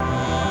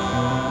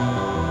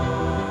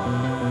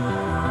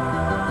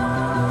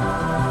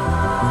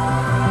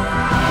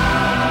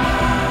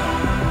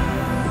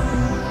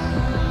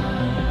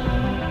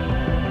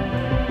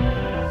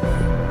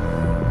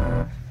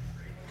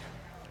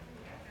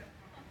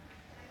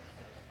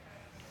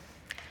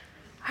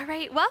All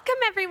right, welcome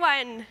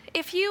everyone.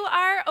 If you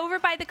are over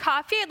by the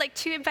coffee, I'd like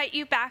to invite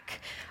you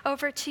back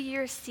over to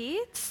your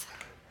seats.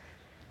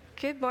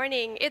 Good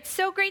morning. It's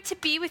so great to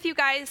be with you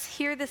guys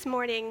here this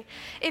morning.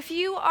 If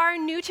you are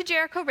new to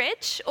Jericho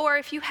Ridge, or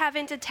if you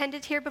haven't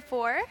attended here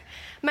before,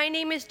 my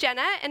name is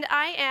Jenna, and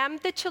I am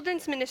the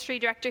Children's Ministry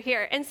Director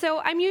here. And so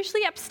I'm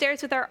usually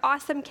upstairs with our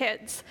awesome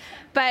kids,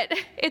 but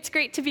it's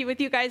great to be with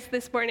you guys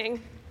this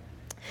morning.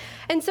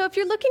 And so if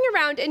you're looking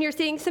around and you're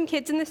seeing some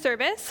kids in the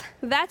service,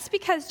 that's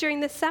because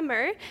during the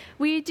summer,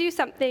 we do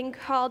something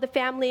called a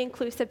family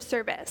inclusive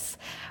service,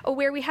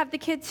 where we have the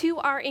kids who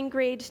are in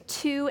grade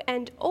 2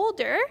 and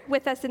older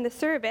with us in the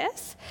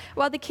service,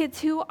 while the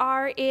kids who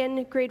are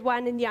in grade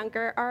 1 and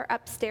younger are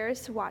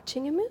upstairs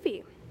watching a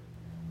movie.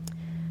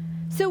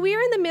 So we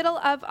are in the middle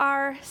of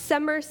our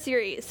summer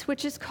series,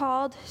 which is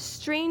called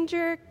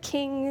Stranger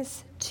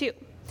Kings 2.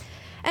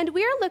 And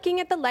we are looking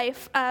at the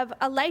life of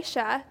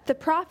Elisha, the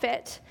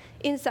prophet,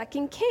 in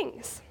 2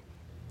 Kings.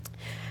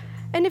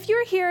 And if you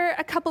were here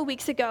a couple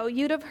weeks ago,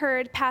 you'd have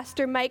heard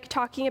Pastor Mike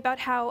talking about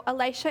how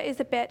Elisha is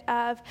a bit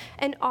of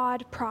an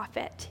odd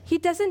prophet. He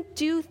doesn't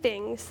do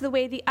things the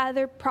way the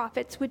other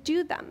prophets would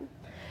do them.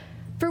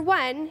 For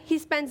one, he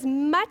spends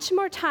much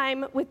more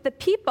time with the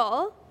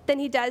people than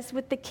he does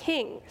with the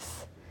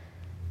kings.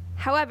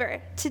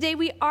 However, today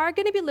we are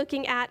going to be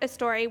looking at a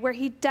story where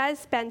he does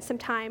spend some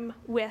time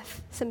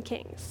with some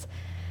kings.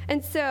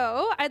 And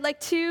so I'd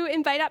like to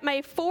invite up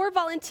my 4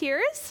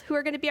 volunteers who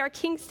are going to be our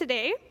kings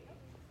today.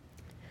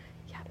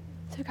 Yeah,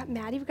 so we've got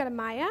Maddie, we've got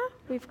Amaya,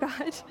 we've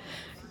got,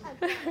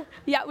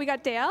 we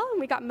got Dale,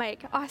 and we got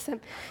Mike. Awesome.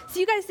 So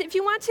you guys, if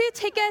you want to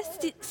take a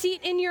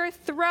seat in your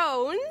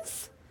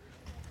thrones,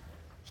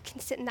 can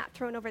sit in that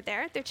throne over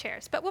there. They're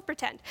chairs, but we'll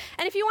pretend.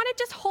 And if you want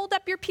to just hold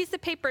up your piece of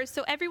paper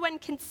so everyone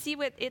can see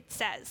what it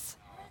says.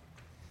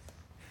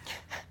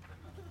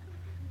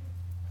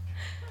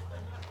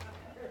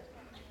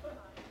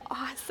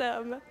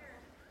 Awesome. There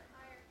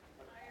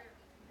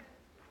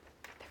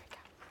we go.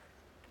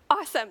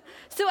 Awesome.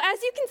 So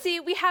as you can see,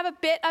 we have a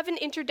bit of an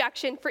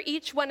introduction for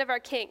each one of our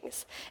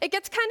kings. It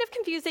gets kind of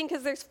confusing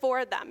because there's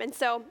 4 of them, and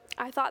so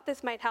I thought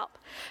this might help.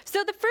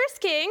 So the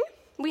first king,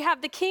 we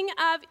have the king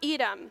of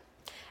Edom.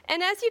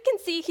 And as you can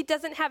see, he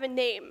doesn't have a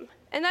name.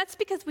 And that's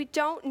because we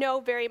don't know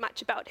very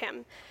much about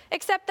him,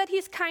 except that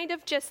he's kind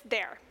of just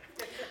there.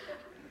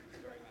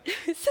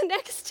 So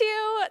next to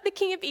the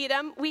king of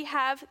Edom, we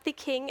have the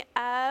king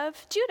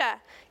of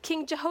Judah,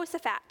 King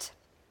Jehoshaphat.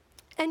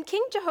 And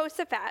King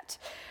Jehoshaphat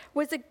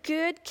was a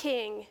good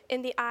king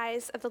in the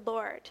eyes of the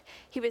Lord.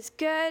 He was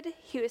good,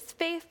 he was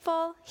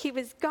faithful, he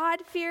was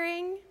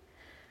God-fearing.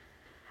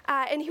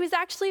 And he was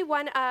actually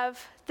one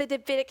of the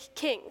Davidic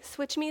kings,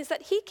 which means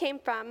that he came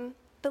from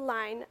the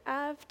line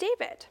of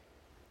David.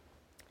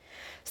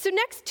 So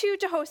next to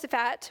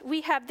Jehoshaphat,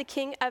 we have the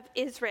king of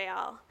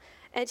Israel,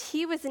 and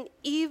he was an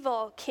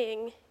evil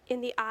king in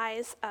the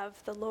eyes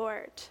of the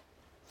Lord.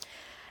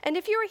 And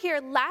if you were here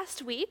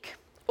last week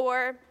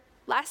or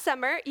last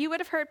summer, you would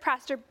have heard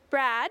Pastor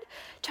Brad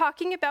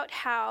talking about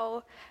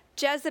how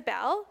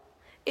Jezebel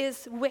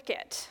is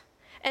wicked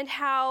and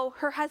how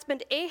her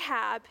husband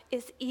Ahab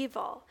is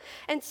evil.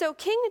 And so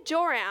King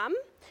Joram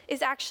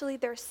is actually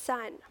their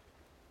son.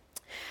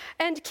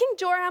 And King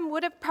Joram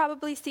would have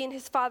probably seen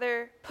his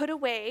father put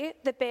away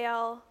the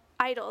Baal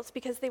idols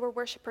because they were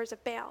worshipers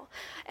of Baal.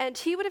 And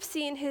he would have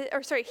seen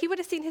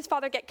his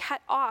father get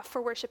cut off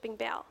for worshiping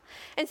Baal.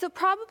 And so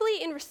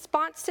probably in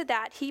response to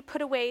that, he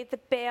put away the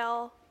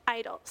Baal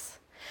idols.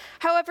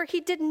 However, he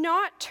did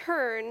not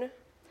turn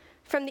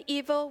from the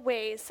evil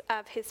ways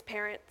of his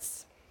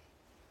parents.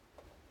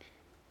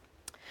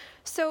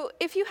 So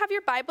if you have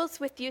your Bibles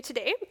with you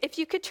today, if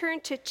you could turn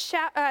to 2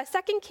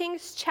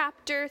 Kings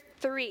chapter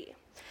 3.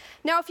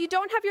 Now, if you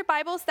don't have your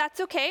Bibles,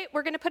 that's okay.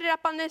 We're going to put it up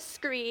on the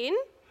screen.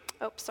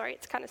 Oh, sorry,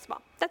 it's kind of small.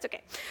 That's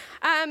okay.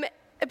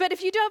 But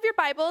if you do have your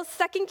Bibles,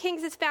 2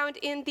 Kings is found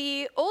in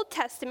the Old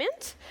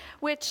Testament,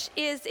 which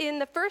is in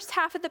the first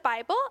half of the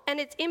Bible, and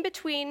it's in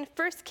between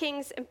 1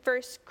 Kings and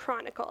 1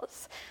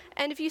 Chronicles.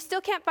 And if you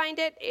still can't find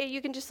it,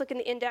 you can just look in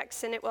the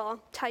index, and it will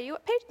tell you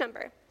what page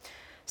number.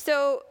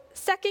 So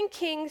 2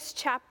 Kings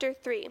chapter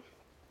 3,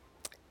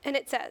 and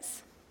it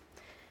says,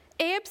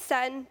 Ahab's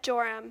son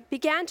Joram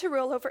began to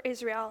rule over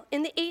Israel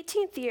in the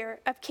 18th year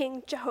of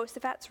King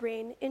Jehoshaphat's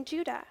reign in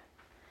Judah.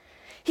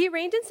 He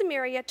reigned in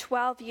Samaria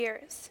 12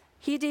 years.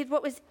 He did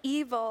what was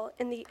evil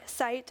in the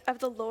sight of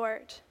the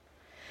Lord,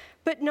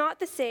 but not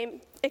the same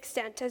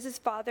extent as his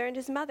father and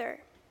his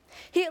mother.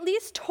 He at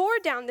least tore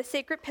down the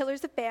sacred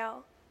pillars of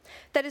Baal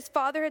that his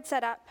father had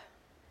set up.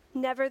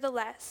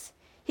 Nevertheless,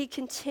 he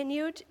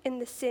continued in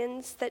the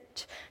sins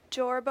that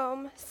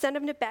Jeroboam, son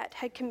of Nebat,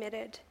 had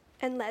committed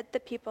and led the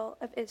people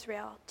of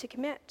Israel to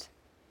commit.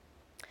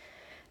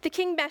 The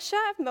king Mesha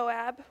of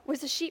Moab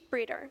was a sheep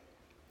breeder.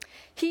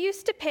 He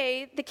used to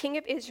pay the king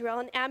of Israel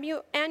an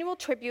annual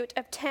tribute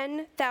of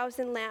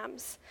 10,000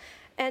 lambs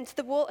and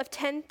the wool of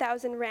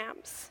 10,000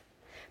 rams.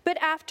 But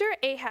after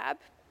Ahab's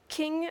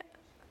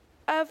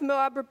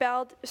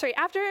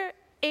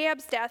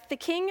death, the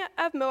king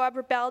of Moab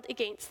rebelled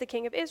against the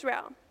king of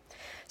Israel.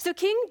 So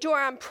King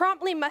Joram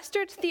promptly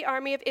mustered the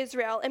army of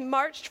Israel and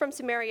marched from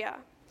Samaria.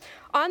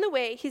 On the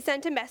way, he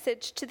sent a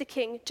message to the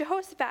king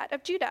Jehoshaphat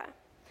of Judah.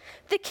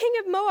 "The king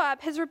of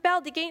Moab has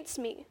rebelled against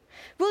me.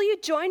 Will you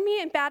join me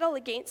in battle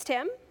against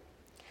him?"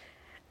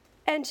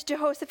 And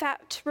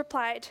Jehoshaphat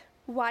replied,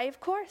 "Why, of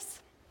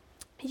course.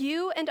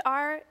 You and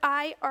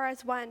I are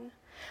as one.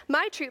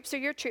 My troops are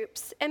your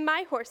troops, and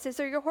my horses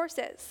are your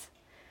horses."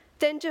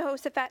 Then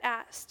Jehoshaphat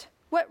asked,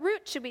 "What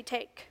route should we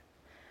take?"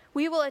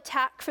 "We will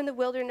attack from the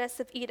wilderness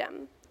of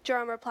Edom,"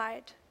 Joram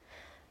replied.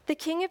 The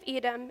king of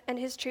Edom and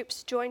his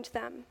troops joined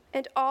them,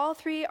 and all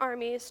three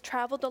armies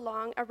traveled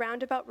along a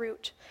roundabout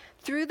route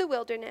through the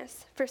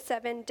wilderness for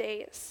 7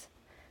 days.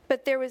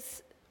 But there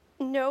was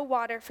no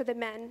water for the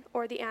men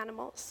or the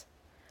animals.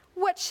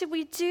 "What should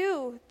we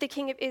do?" the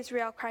king of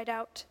Israel cried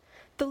out.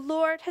 "The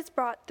Lord has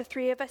brought the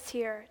three of us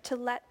here to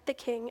let the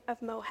king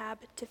of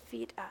Moab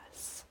defeat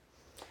us."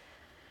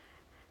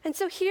 And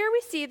so here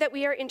we see that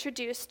we are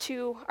introduced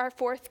to our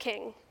fourth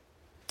king,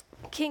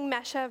 King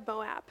Mesha of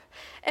Moab.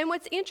 And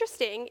what's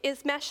interesting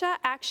is Mesha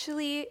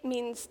actually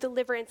means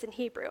deliverance in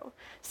Hebrew.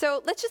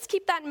 So let's just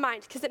keep that in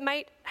mind, because it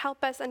might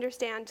help us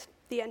understand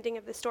the ending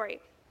of the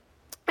story.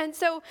 And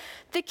so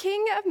the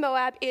king of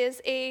Moab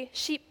is a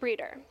sheep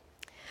breeder.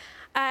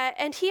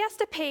 And he has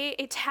to pay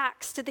a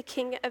tax to the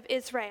king of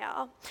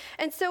Israel.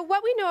 And so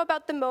what we know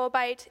about the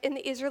Moabite in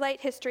the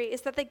Israelite history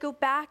is that they go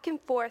back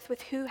and forth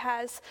with who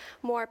has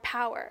more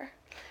power.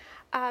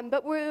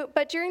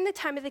 But during the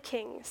time of the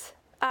kings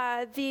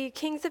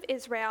of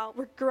Israel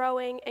were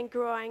growing and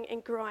growing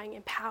and growing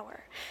in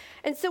power.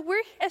 And so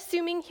we're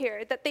assuming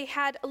here that they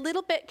had a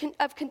little bit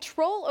of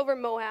control over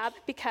Moab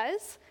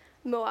because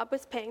Moab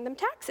was paying them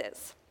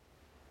taxes.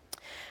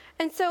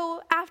 And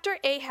so after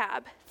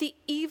Ahab, the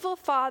evil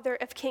father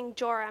of King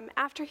Joram,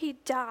 after he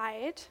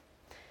died,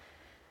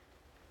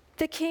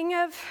 the king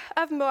of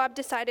Moab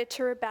decided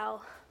to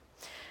rebel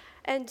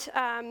and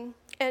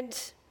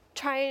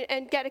try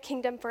and get a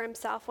kingdom for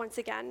himself once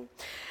again.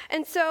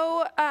 And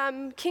so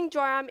King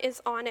Joram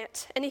is on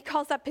it, and he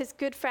calls up his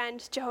good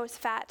friend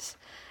Jehoshaphat.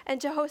 And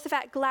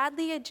Jehoshaphat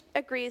gladly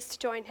agrees to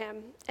join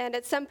him. And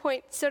at some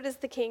point, so does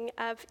the king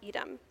of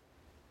Edom.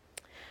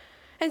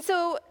 And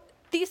so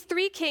these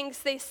three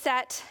kings, they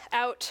set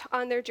out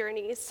on their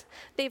journeys.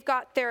 They've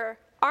got their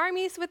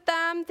armies with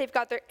them. They've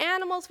got their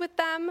animals with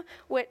them,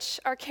 which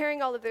are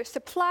carrying all of their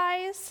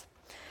supplies.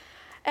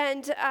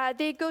 And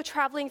they go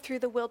traveling through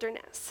the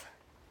wilderness.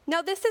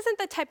 Now, this isn't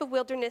the type of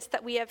wilderness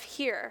that we have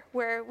here,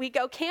 where we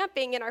go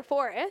camping in our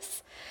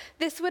forests.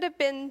 This would have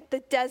been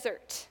the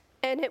desert,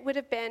 and it would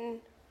have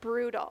been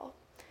brutal.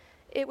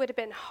 It would have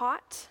been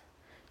hot.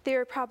 They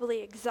were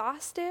probably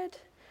exhausted,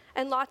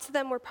 and lots of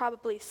them were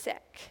probably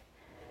sick.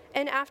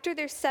 And after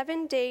their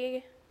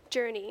 7-day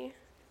journey,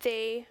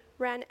 they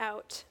ran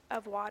out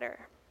of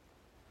water.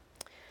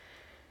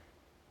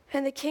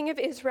 And the king of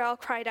Israel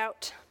cried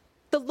out,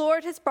 "The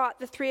Lord has brought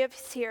the three of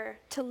us here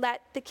to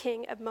let the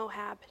king of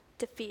Moab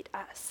defeat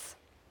us."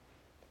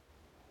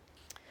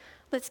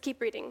 Let's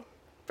keep reading.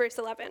 Verse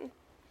 11.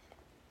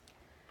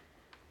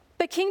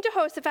 But King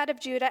Jehoshaphat of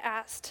Judah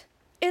asked,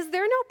 "Is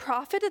there no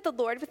prophet of the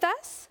Lord with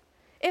us?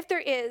 If there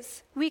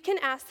is, we can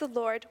ask the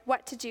Lord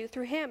what to do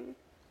through him."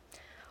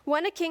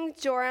 One of King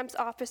Joram's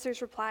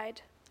officers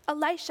replied,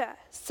 "Elisha,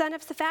 son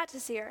of Shaphat,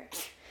 is here.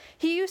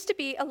 He used to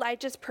be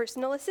Elijah's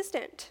personal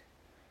assistant."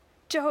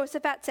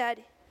 Jehoshaphat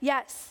said,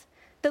 "Yes,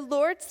 the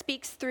Lord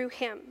speaks through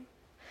him."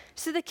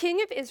 So the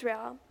king of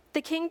Israel,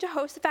 the king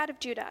Jehoshaphat of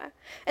Judah,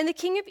 and the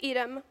king of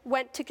Edom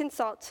went to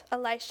consult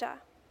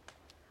Elisha.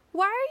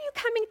 "Why are you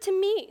coming to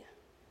me?"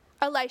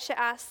 Elisha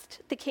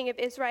asked the king of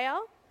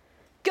Israel.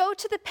 "Go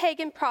to the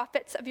pagan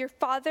prophets of your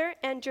father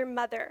and your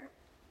mother."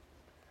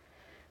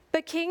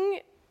 But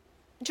King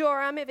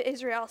Joram of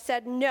Israel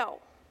said, "No,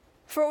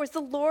 for it was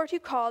the Lord who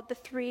called us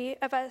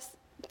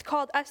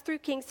three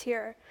kings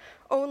here,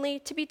 only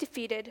to be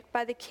defeated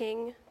by the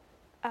king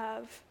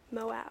of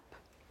Moab."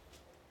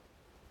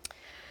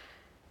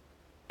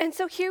 And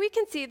so here we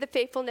can see the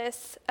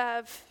faithfulness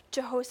of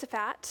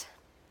Jehoshaphat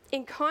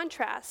in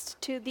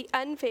contrast to the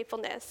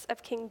unfaithfulness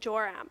of King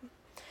Joram.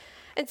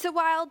 And so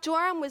while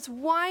Joram was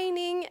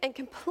whining and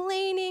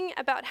complaining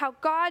about how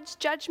God's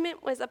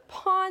judgment was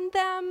upon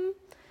them,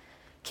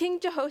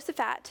 King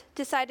Jehoshaphat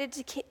decided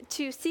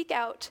to seek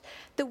out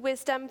the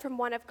wisdom from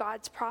one of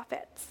God's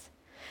prophets.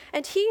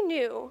 And he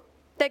knew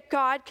that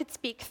God could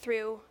speak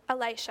through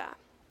Elisha.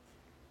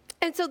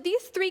 And so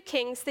these three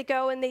kings, they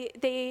go and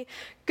they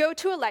go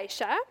to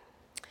Elisha,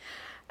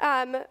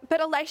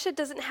 but Elisha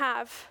doesn't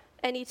have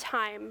any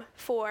time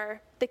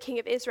for the king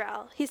of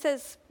Israel. He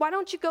says, "Why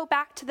don't you go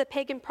back to the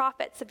pagan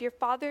prophets of your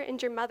father and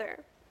your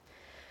mother?"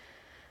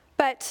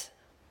 But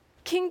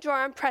King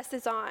Joram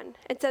presses on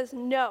and says,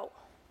 "No,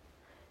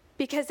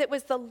 because it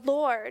was the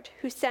Lord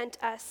who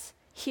sent us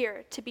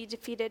here to be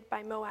defeated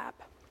by Moab."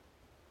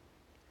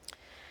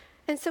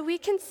 And so we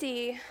can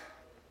see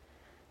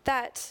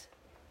that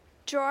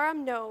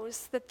Joram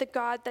knows that the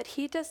God that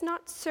he does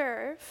not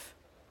serve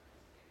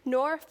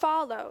nor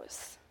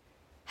follows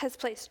has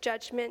placed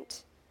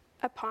judgment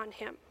upon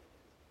him.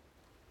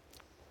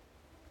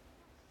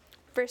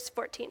 verse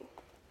 14.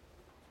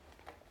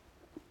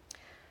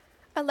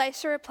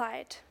 Elisha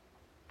replied,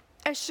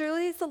 "As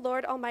surely as the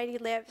Lord Almighty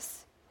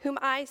lives, whom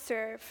I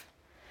serve,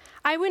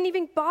 I wouldn't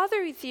even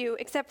bother with you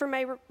except for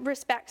my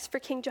respects for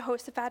King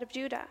Jehoshaphat of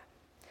Judah.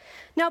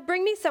 Now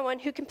bring me someone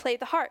who can play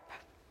the harp."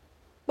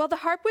 While the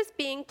harp was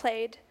being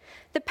played,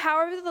 the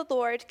power of the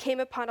Lord came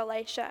upon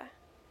Elisha,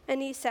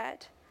 and he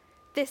said,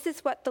 "This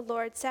is what the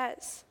Lord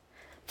says.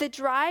 The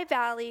dry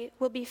valley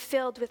will be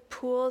filled with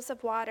pools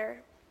of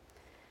water.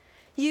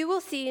 You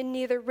will see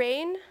neither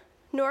rain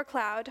nor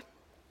cloud,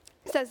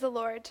 says the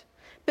Lord,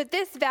 but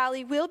this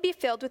valley will be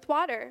filled with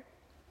water.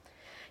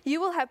 You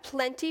will have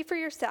plenty for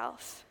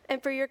yourself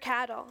and for your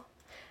cattle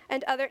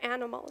and other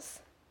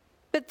animals.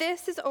 But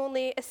this is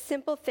only a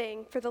simple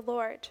thing for the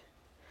Lord,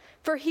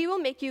 for he will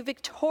make you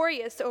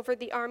victorious over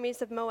the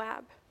armies of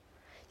Moab.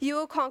 You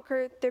will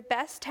conquer their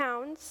best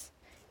towns,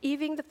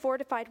 even the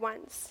fortified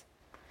ones.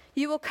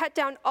 You will cut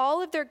down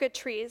all of their good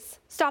trees,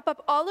 stop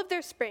up all of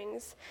their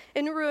springs,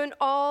 and ruin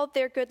all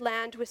their good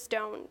land with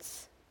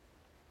stones."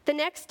 The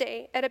next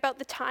day, at about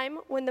the time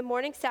when the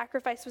morning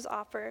sacrifice was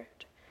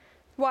offered,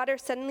 water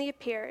suddenly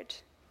appeared.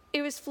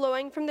 It was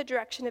flowing from the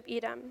direction of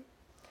Edom,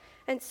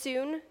 and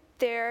soon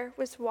there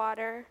was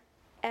water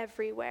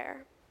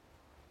everywhere.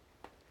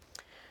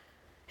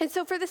 And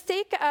so for the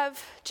sake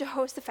of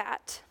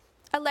Jehoshaphat,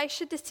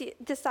 Elisha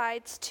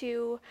decides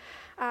to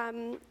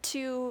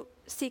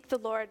seek the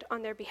Lord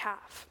on their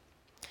behalf.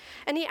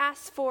 And he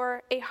asks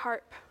for a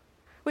harp,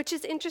 which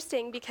is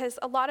interesting because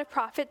a lot of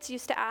prophets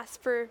used to ask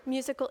for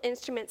musical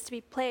instruments to be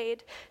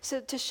played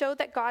so to show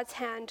that God's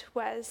hand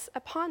was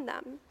upon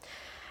them.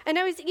 And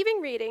I was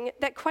even reading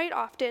that quite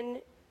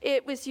often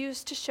it was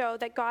used to show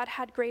that God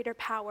had greater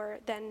power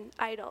than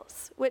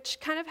idols, which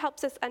kind of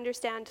helps us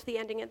understand the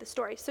ending of the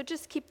story. So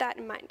just keep that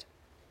in mind.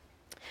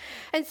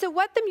 And so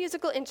what the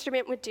musical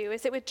instrument would do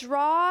is it would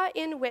draw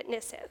in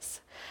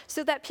witnesses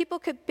so that people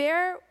could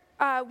bear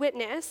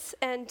witness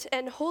and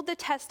hold the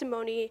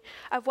testimony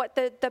of what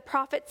the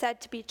prophet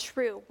said to be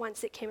true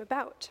once it came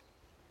about.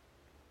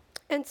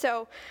 And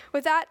so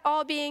with that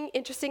all being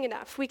interesting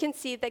enough, we can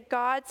see that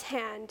God's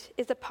hand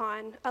is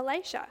upon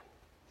Elisha.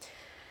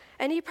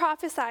 And he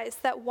prophesies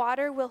that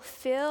water will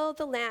fill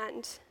the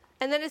land,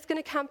 and that it's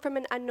going to come from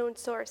an unknown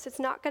source. It's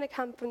not going to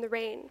come from the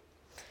rain.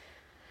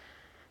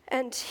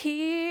 And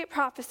he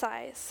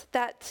prophesies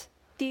that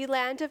the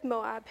land of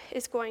Moab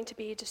is going to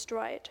be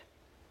destroyed.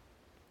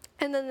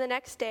 And then the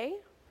next day,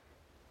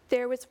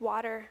 there was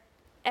water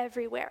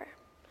everywhere.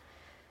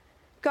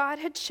 God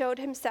had showed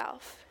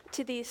himself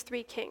to these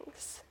three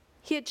kings.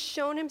 He had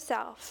shown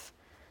himself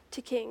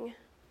to King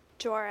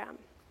Joram.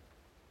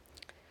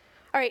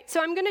 All right,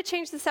 so I'm going to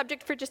change the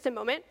subject for just a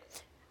moment.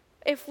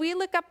 If we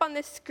look up on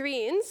the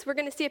screens, we're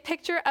going to see a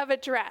picture of a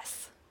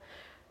dress.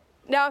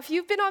 Now, if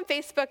you've been on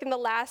Facebook in the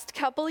last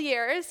couple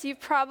years, you've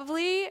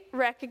probably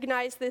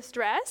recognized this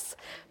dress.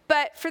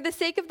 But for the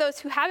sake of those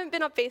who haven't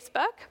been on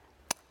Facebook,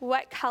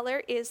 what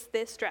color is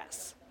this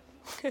dress?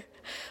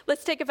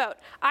 Let's take a vote.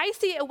 I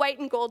see a white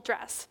and gold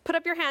dress. Put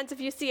up your hands if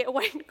you see a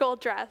white and gold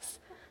dress.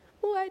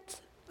 What?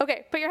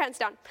 Okay, put your hands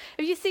down.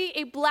 If you see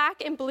a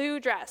black and blue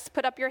dress,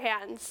 put up your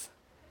hands.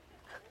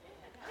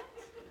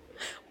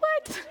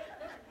 What?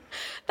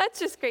 That's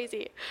just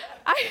crazy.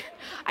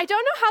 I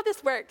don't know how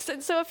this works,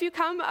 and so if you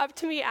come up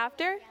to me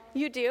after,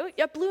 you do.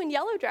 A blue and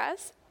yellow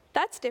dress,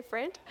 that's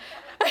different.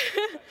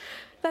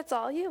 That's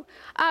all you.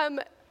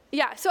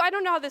 Yeah, so I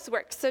don't know how this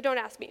works, so don't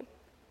ask me.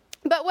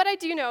 But what I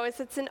do know is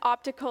it's an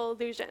optical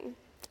illusion.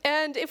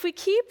 And if we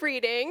keep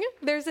reading,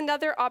 there's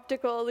another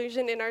optical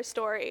illusion in our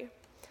story.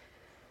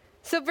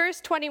 So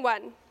verse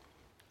 21.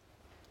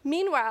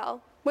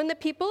 Meanwhile, when the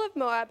people of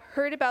Moab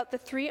heard about the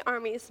three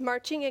armies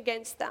marching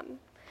against them,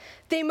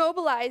 they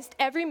mobilized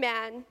every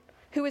man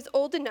who was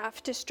old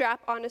enough to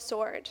strap on a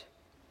sword,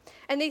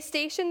 and they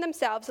stationed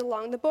themselves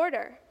along the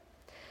border.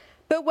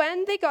 But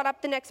when they got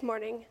up the next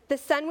morning, the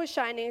sun was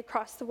shining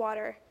across the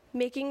water,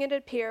 making it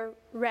appear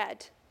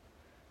red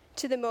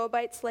to the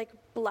Moabites like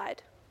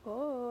blood.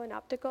 Oh, an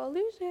optical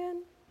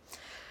illusion.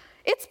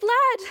 "It's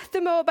blood,"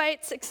 the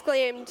Moabites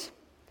exclaimed.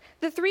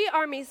 "The three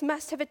armies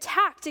must have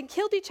attacked and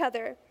killed each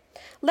other.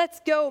 Let's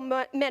go,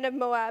 men of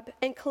Moab,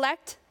 and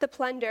collect the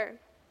plunder."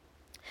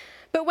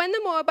 But when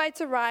the Moabites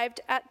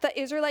arrived at the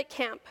Israelite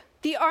camp,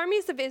 the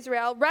armies of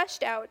Israel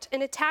rushed out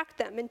and attacked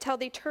them until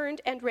they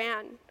turned and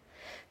ran.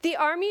 The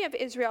army of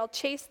Israel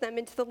chased them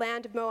into the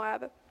land of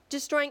Moab,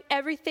 destroying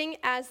everything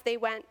as they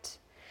went.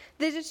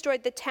 They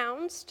destroyed the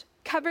towns,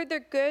 covered their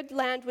good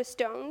land with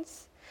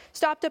stones,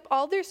 stopped up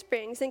all their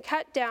springs, and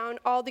cut down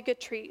all the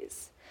good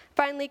trees.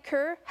 Finally,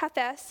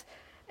 Kir-Hathess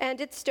and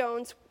its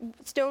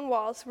stone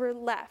walls were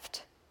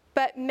left,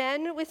 but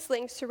men with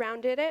slings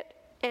surrounded it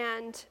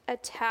and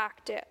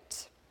attacked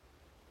it.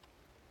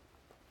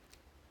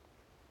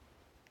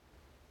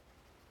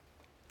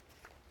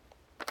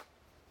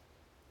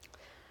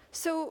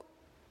 So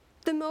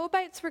the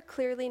Moabites were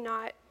clearly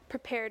not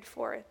prepared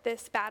for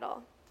this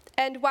battle.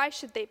 And why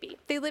should they be?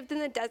 They lived in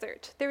the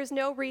desert. There was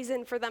no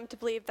reason for them to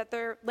believe that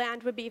their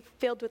land would be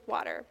filled with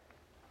water.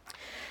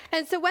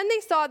 And so when they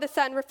saw the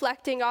sun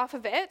reflecting off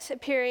of it,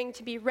 appearing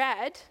to be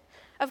red,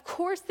 of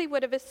course they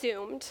would have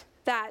assumed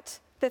that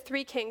the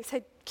three kings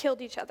had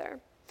killed each other.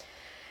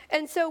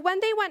 And so when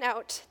they went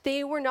out,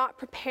 they were not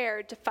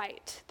prepared to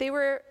fight. They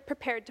were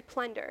prepared to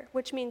plunder,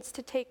 which means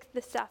to take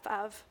the stuff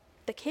of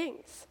the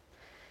kings.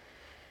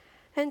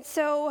 And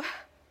so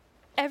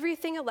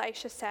everything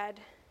Elisha said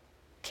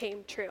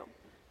came true.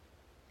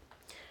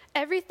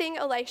 Everything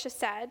Elisha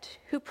said,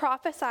 who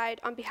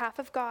prophesied on behalf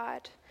of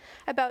God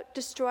about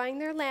destroying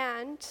their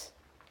land,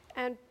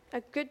 and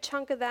a good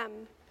chunk of them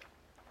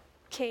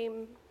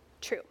came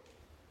true.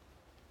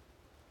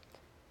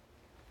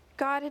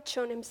 God had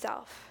shown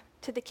himself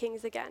to the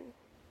kings again.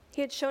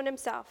 He had shown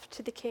himself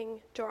to the king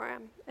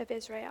Joram of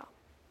Israel.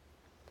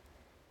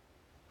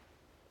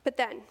 But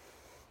then,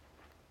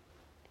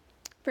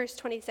 verse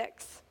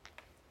 26,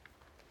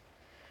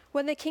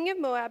 when the king of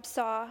Moab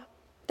saw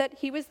that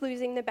he was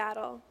losing the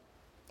battle,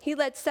 he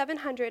led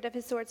 700 of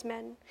his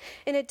swordsmen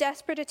in a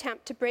desperate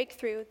attempt to break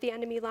through the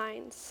enemy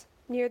lines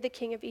near the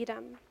king of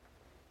Edom,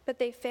 but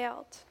they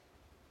failed.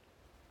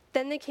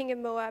 Then the king of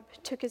Moab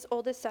took his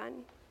oldest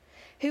son,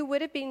 who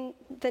would have been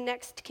the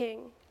next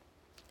king,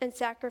 and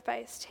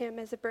sacrificed him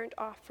as a burnt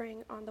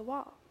offering on the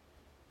wall.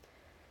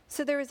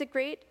 So there was a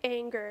great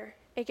anger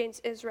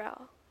against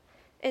Israel,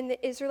 and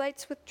the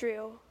Israelites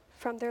withdrew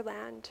from their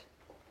land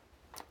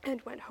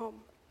and went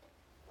home.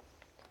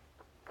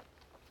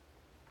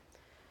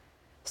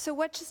 So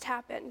what just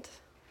happened?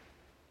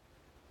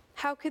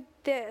 How could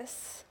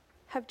this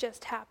have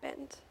just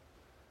happened?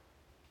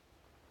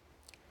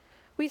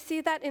 We see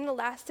that in the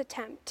last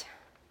attempt,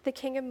 the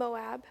king of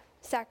Moab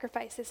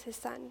sacrifices his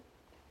son.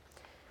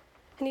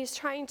 And he's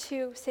trying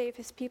to save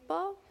his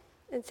people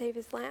and save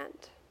his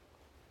land.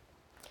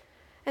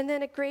 And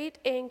then a great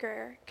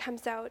anger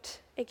comes out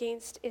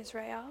against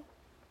Israel.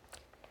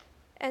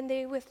 And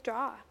they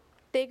withdraw.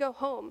 They go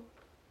home.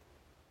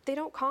 They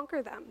don't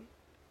conquer them.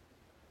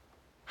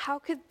 How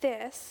could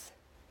this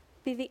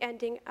be the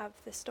ending of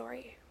the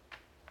story?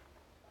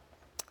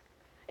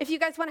 If you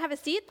guys want to have a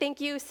seat,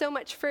 thank you so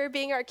much for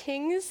being our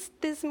kings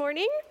this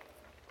morning.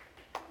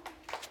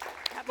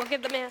 Yeah, we'll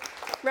give them a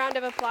round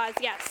of applause,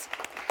 yes.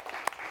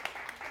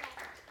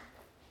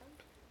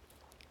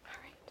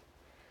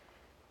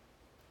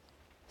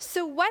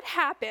 So what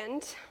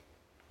happened,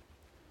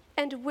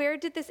 and where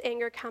did this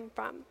anger come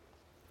from?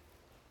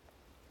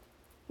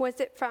 Was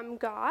it from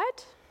God,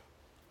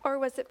 or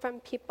was it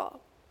from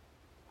people?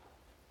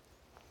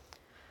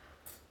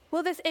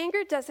 Well, this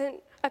anger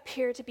doesn't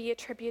appear to be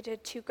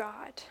attributed to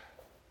God.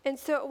 And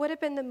so it would have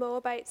been the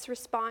Moabites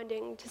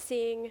responding to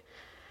seeing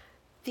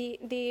the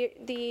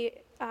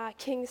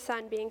king's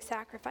son being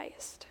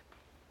sacrificed.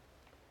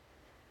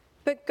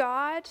 But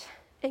God,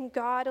 and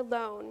God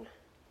alone,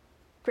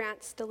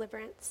 grants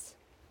deliverance.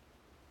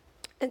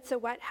 And so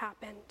what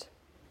happened?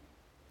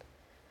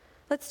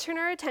 Let's turn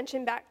our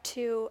attention back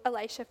to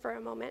Elisha for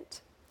a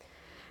moment.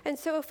 And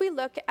so if we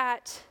look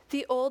at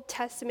the Old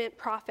Testament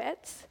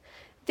prophets,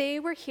 they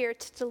were here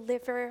to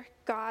deliver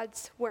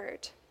God's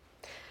word.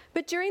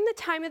 But during the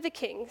time of the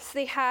kings,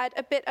 they had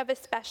a bit of a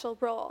special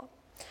role.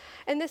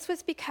 And this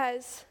was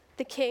because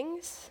the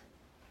kings,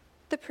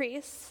 the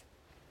priests,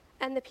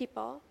 and the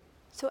people,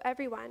 so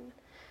everyone,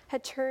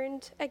 had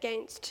turned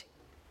against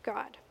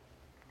God.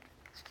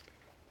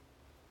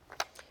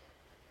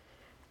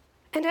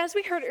 And as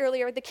we heard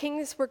earlier, the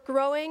kings were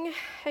growing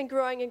and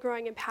growing and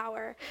growing in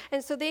power.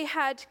 And so they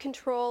had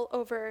control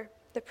over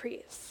the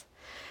priests.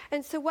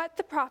 And so what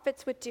the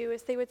prophets would do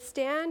is they would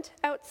stand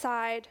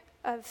outside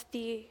of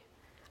the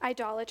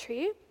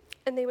idolatry,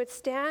 and they would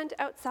stand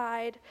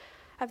outside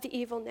of the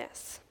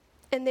evilness,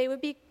 and they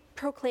would be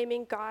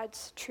proclaiming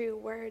God's true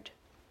word.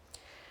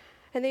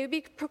 And they would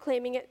be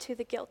proclaiming it to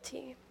the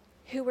guilty,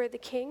 who were the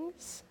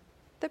kings,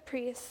 the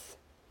priests,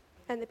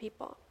 and the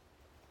people.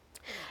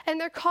 And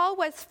their call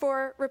was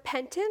for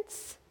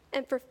repentance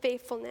and for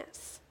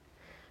faithfulness.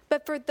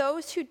 But for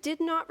those who did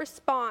not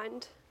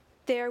respond,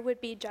 there would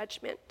be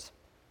judgment.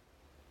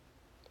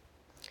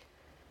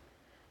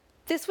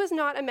 This was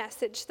not a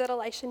message that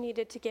Elisha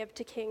needed to give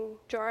to King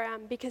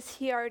Joram because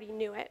he already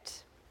knew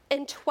it.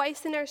 And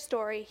twice in our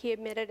story, he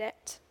admitted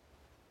it.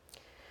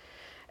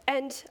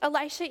 And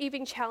Elisha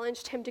even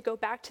challenged him to go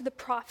back to the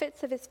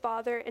prophets of his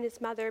father and his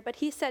mother, but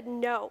he said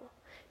no,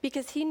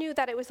 because he knew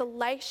that it was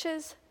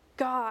Elisha's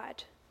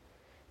God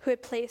who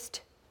had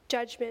placed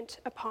judgment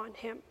upon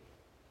him.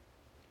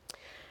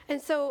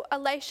 And so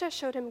Elisha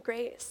showed him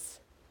grace,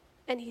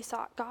 and he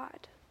sought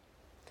God.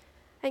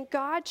 And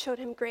God showed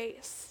him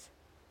grace,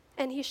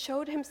 and he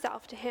showed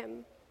himself to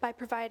him by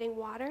providing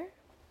water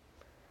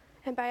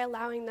and by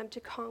allowing them to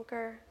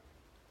conquer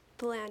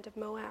the land of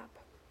Moab.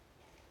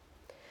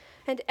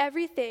 And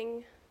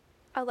everything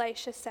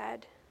Elisha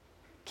said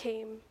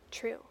came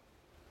true.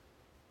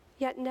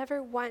 Yet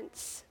never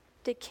once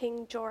did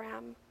King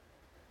Joram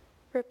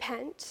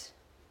repent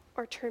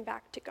or turn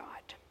back to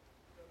God.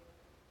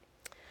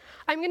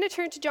 I'm going to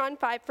turn to John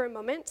 5 for a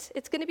moment.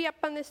 It's going to be up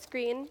on the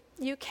screen.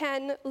 You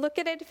can look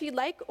at it if you'd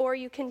like, or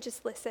you can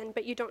just listen,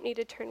 but you don't need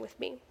to turn with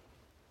me.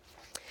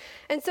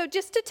 And so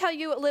just to tell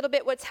you a little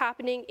bit what's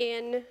happening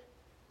in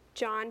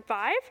John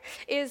 5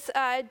 is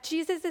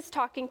Jesus is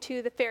talking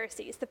to the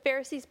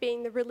Pharisees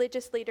being the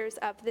religious leaders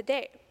of the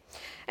day.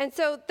 And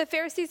so the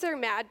Pharisees are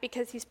mad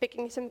because he's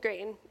picking some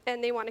grain,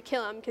 and they want to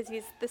kill him because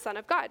he's the Son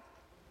of God.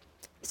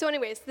 So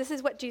anyways, this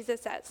is what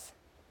Jesus says.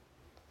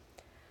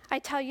 I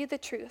tell you the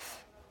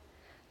truth.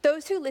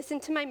 Those who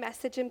listen to my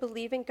message and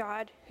believe in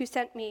God who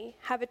sent me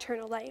have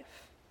eternal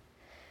life.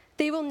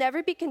 They will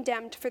never be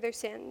condemned for their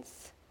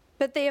sins,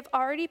 but they have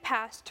already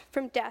passed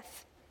from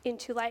death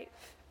into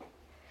life.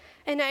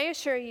 And I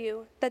assure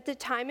you that the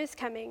time is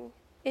coming,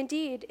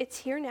 indeed, it's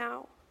here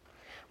now,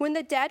 when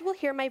the dead will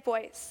hear my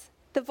voice,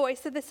 the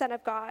voice of the Son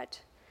of God,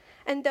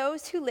 and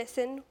those who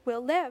listen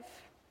will live.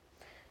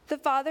 The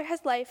Father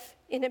has life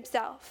in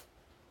himself,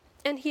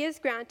 and he has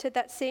granted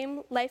that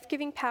same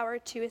life-giving power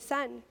to his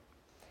Son.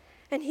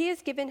 And he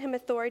has given him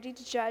authority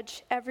to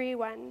judge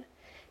everyone,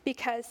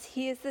 because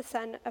he is the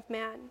Son of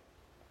Man.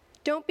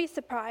 Don't be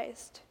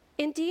surprised.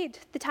 Indeed,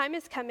 the time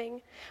is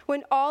coming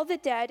when all the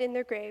dead in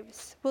their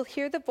graves will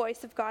hear the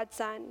voice of God's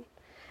Son,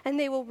 and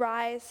they will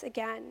rise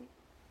again.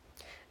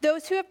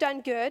 Those who have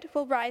done good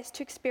will rise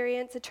to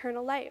experience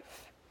eternal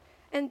life,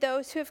 and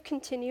those who have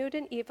continued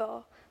in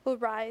evil will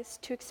rise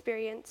to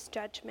experience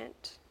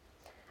judgment.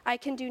 I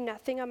can do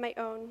nothing on my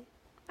own.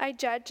 I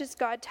judge as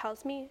God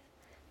tells me.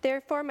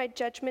 Therefore, my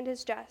judgment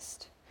is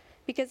just,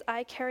 because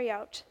I carry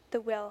out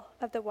the will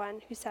of the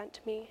one who sent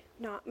me,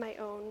 not my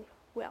own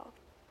will.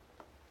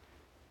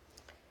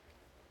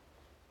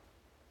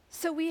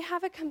 So we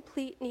have a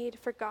complete need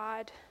for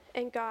God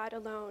and God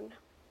alone.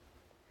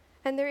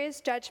 And there is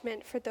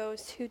judgment for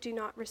those who do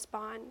not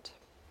respond.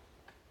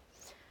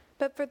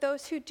 But for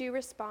those who do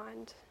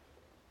respond,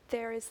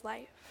 there is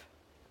life.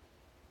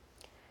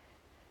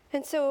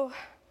 And so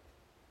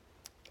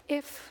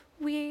if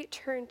we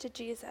turn to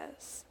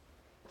Jesus,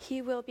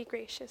 he will be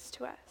gracious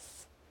to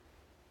us.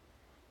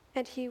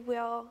 And he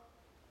will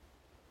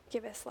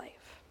give us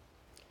life.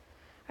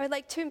 I would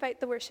like to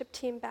invite the worship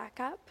team back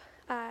up.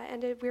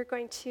 And we're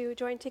going to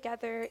join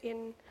together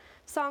in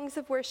songs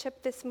of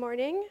worship this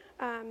morning,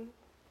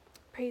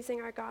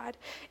 praising our God.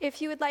 If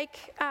you would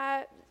like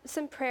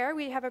some prayer,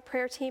 we have a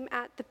prayer team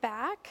at the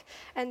back,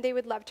 and they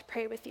would love to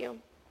pray with you.